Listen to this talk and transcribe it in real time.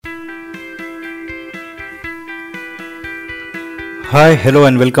Hi, hello,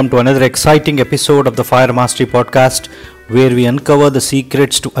 and welcome to another exciting episode of the Fire Mastery podcast, where we uncover the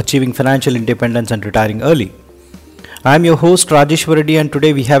secrets to achieving financial independence and retiring early. I'm your host Rajeshwar Reddy, and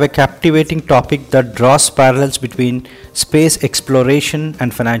today we have a captivating topic that draws parallels between space exploration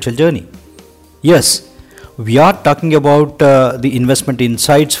and financial journey. Yes, we are talking about the investment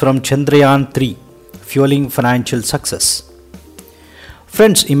insights from Chandrayaan 3, fueling financial success.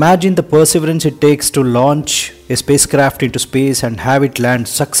 Friends, imagine the perseverance it takes to launch a spacecraft into space and have it land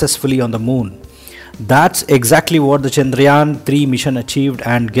successfully on the moon. That's exactly what the Chandrayaan 3 mission achieved,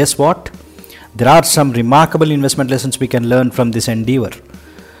 and guess what? There are some remarkable investment lessons we can learn from this endeavor.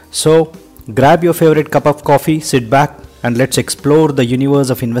 So, grab your favorite cup of coffee, sit back, and let's explore the universe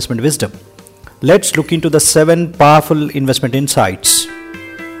of investment wisdom. Let's look into the 7 powerful investment insights.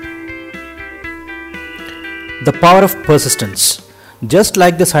 The power of persistence. Just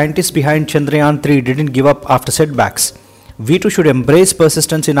like the scientists behind Chandrayaan 3 didn't give up after setbacks, we too should embrace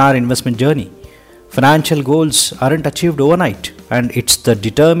persistence in our investment journey. Financial goals aren't achieved overnight, and it's the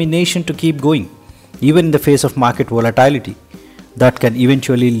determination to keep going, even in the face of market volatility, that can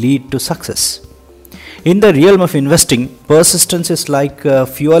eventually lead to success. In the realm of investing, persistence is like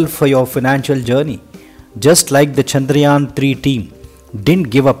fuel for your financial journey. Just like the Chandrayaan 3 team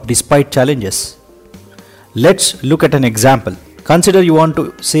didn't give up despite challenges. Let's look at an example. Consider you want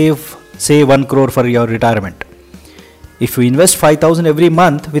to save, say, 1 crore for your retirement. If you invest 5,000 every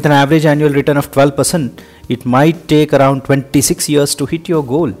month with an average annual return of 12%, it might take around 26 years to hit your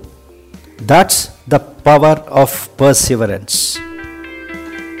goal. That's the power of perseverance.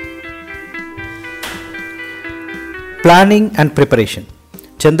 Planning and preparation.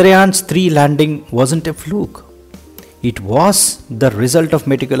 Chandrayaan's 3 landing wasn't a fluke. It was the result of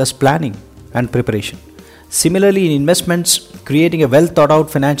meticulous planning and preparation. Similarly, in investments, creating a well thought out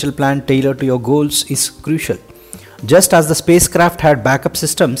financial plan tailored to your goals is crucial. Just as the spacecraft had backup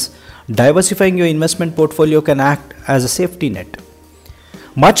systems, diversifying your investment portfolio can act as a safety net.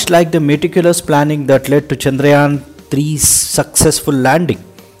 Much like the meticulous planning that led to Chandrayaan 3's successful landing,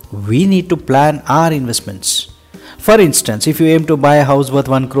 we need to plan our investments. For instance, if you aim to buy a house worth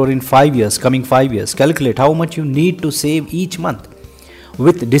 1 crore in 5 years, calculate how much you need to save each month.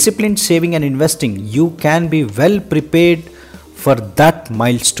 With disciplined saving and investing, you can be well prepared for that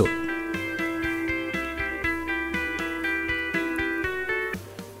milestone.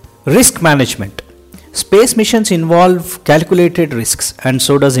 Risk management. Space missions involve calculated risks, and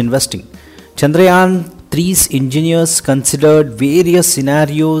so does investing. Chandrayaan 3's engineers considered various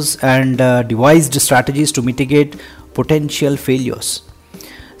scenarios and devised strategies to mitigate potential failures.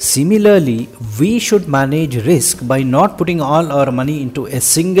 Similarly, we should manage risk by not putting all our money into a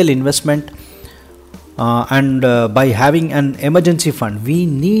single investment and by having an emergency fund. We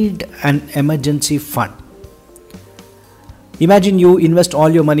need an emergency fund. Imagine you invest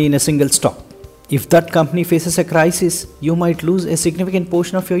all your money in a single stock. If that company faces a crisis, you might lose a significant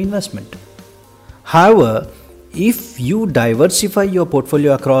portion of your investment. However, if you diversify your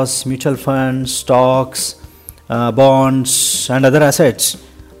portfolio across mutual funds, stocks, bonds, and other assets,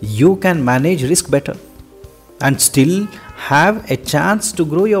 you can manage risk better and still have a chance to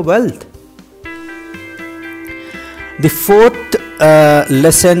grow your wealth. The 4th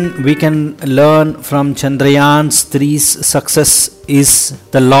lesson we can learn from Chandrayaan 3's success is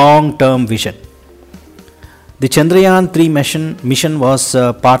the long-term vision. The Chandrayaan 3 mission was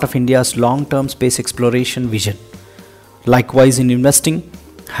part of India's long-term space exploration vision. Likewise, in investing,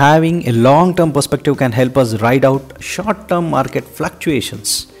 having a long-term perspective can help us ride out short-term market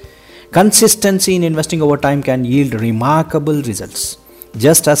fluctuations. Consistency in investing over time can yield remarkable results,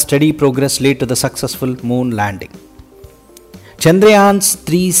 just as steady progress led to the successful moon landing. Chandrayaan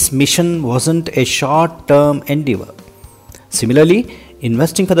 3's mission wasn't a short-term endeavor. Similarly,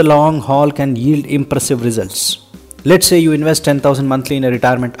 investing for the long haul can yield impressive results. Let's say you invest 10,000 monthly in a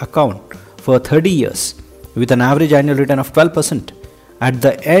retirement account for 30 years with an average annual return of 12%. At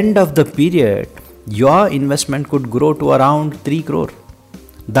the end of the period, your investment could grow to around 3 crore.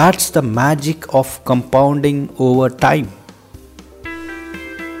 That's the magic of compounding over time.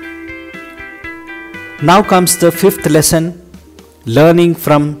 Now comes the 5th lesson, learning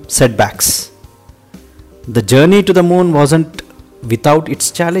from setbacks. The journey to the moon wasn't without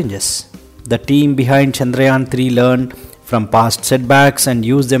its challenges. The team behind Chandrayaan 3 learned from past setbacks and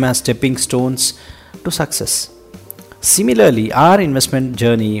used them as stepping stones to success. Similarly, our investment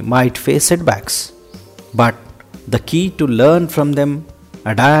journey might face setbacks, but the key to learn from them,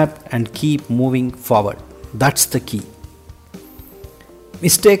 adapt, and keep moving forward. That's the key.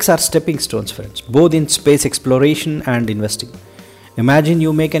 Mistakes are stepping stones, friends, both in space exploration and investing. Imagine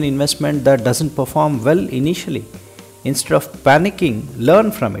you make an investment that doesn't perform well initially. Instead of panicking,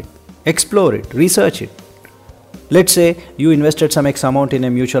 learn from it, explore it, research it. Let's say you invested some X amount in a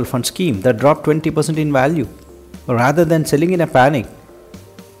mutual fund scheme that dropped 20% in value. Rather than selling in a panic,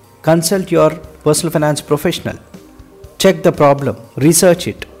 consult your personal finance professional. Check the problem, research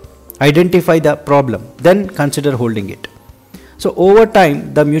it, identify the problem, then consider holding it. So over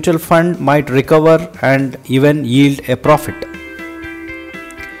time, the mutual fund might recover and even yield a profit.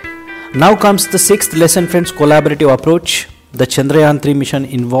 Now comes the sixth lesson, friends, collaborative approach. The Chandrayaan 3 mission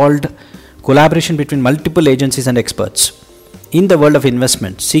involved collaboration between multiple agencies and experts. In the world of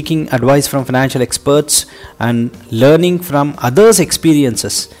investment, seeking advice from financial experts and learning from others'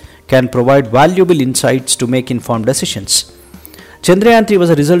 experiences can provide valuable insights to make informed decisions. Chandrayaan 3 was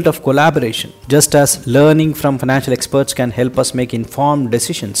a result of collaboration, just as learning from financial experts can help us make informed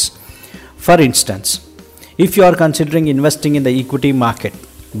decisions. For instance, if you are considering investing in the equity market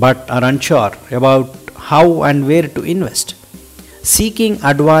but are unsure about how and where to invest, seeking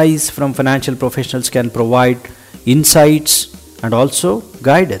advice from financial professionals can provide insights and also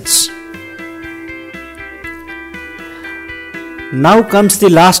guidance. Now comes the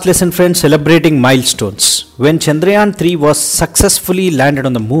last lesson, friends, celebrating milestones. When Chandrayaan 3 was successfully landed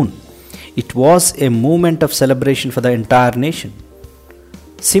on the moon, it was a moment of celebration for the entire nation.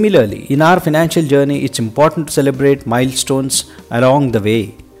 Similarly, in our financial journey, it's important to celebrate milestones along the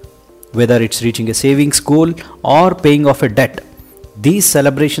way. Whether it's reaching a savings goal or paying off a debt, these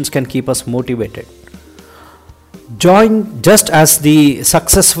celebrations can keep us motivated. Just as the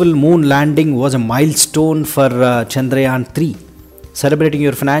successful moon landing was a milestone for Chandrayaan 3, celebrating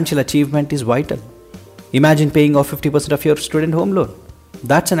your financial achievement is vital. Imagine paying off 50% of your student home loan.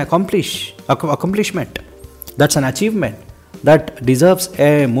 That's an accomplishment. That's an achievement that deserves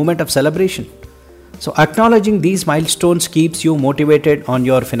a moment of celebration. So acknowledging these milestones keeps you motivated on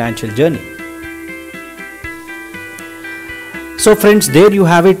your financial journey. So friends, there you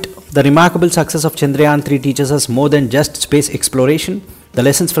have it. The remarkable success of Chandrayaan 3 teaches us more than just space exploration. The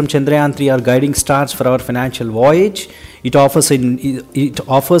lessons from Chandrayaan 3 are guiding stars for our financial voyage. It offers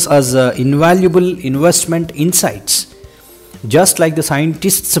us invaluable investment insights. Just like the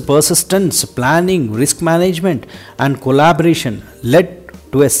scientists' persistence, planning, risk management, and collaboration led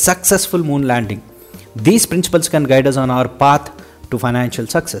to a successful moon landing, these principles can guide us on our path to financial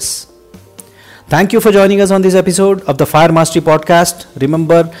success. Thank you for joining us on this episode of the Fire Mastery Podcast.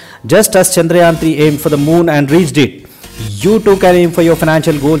 Remember, just as Chandrayaan 3 aimed for the moon and reached it, you too can aim for your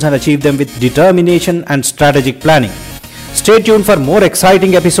financial goals and achieve them with determination and strategic planning. Stay tuned for more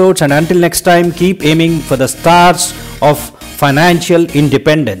exciting episodes, and until next time, keep aiming for the stars of financial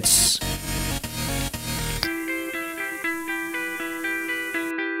independence.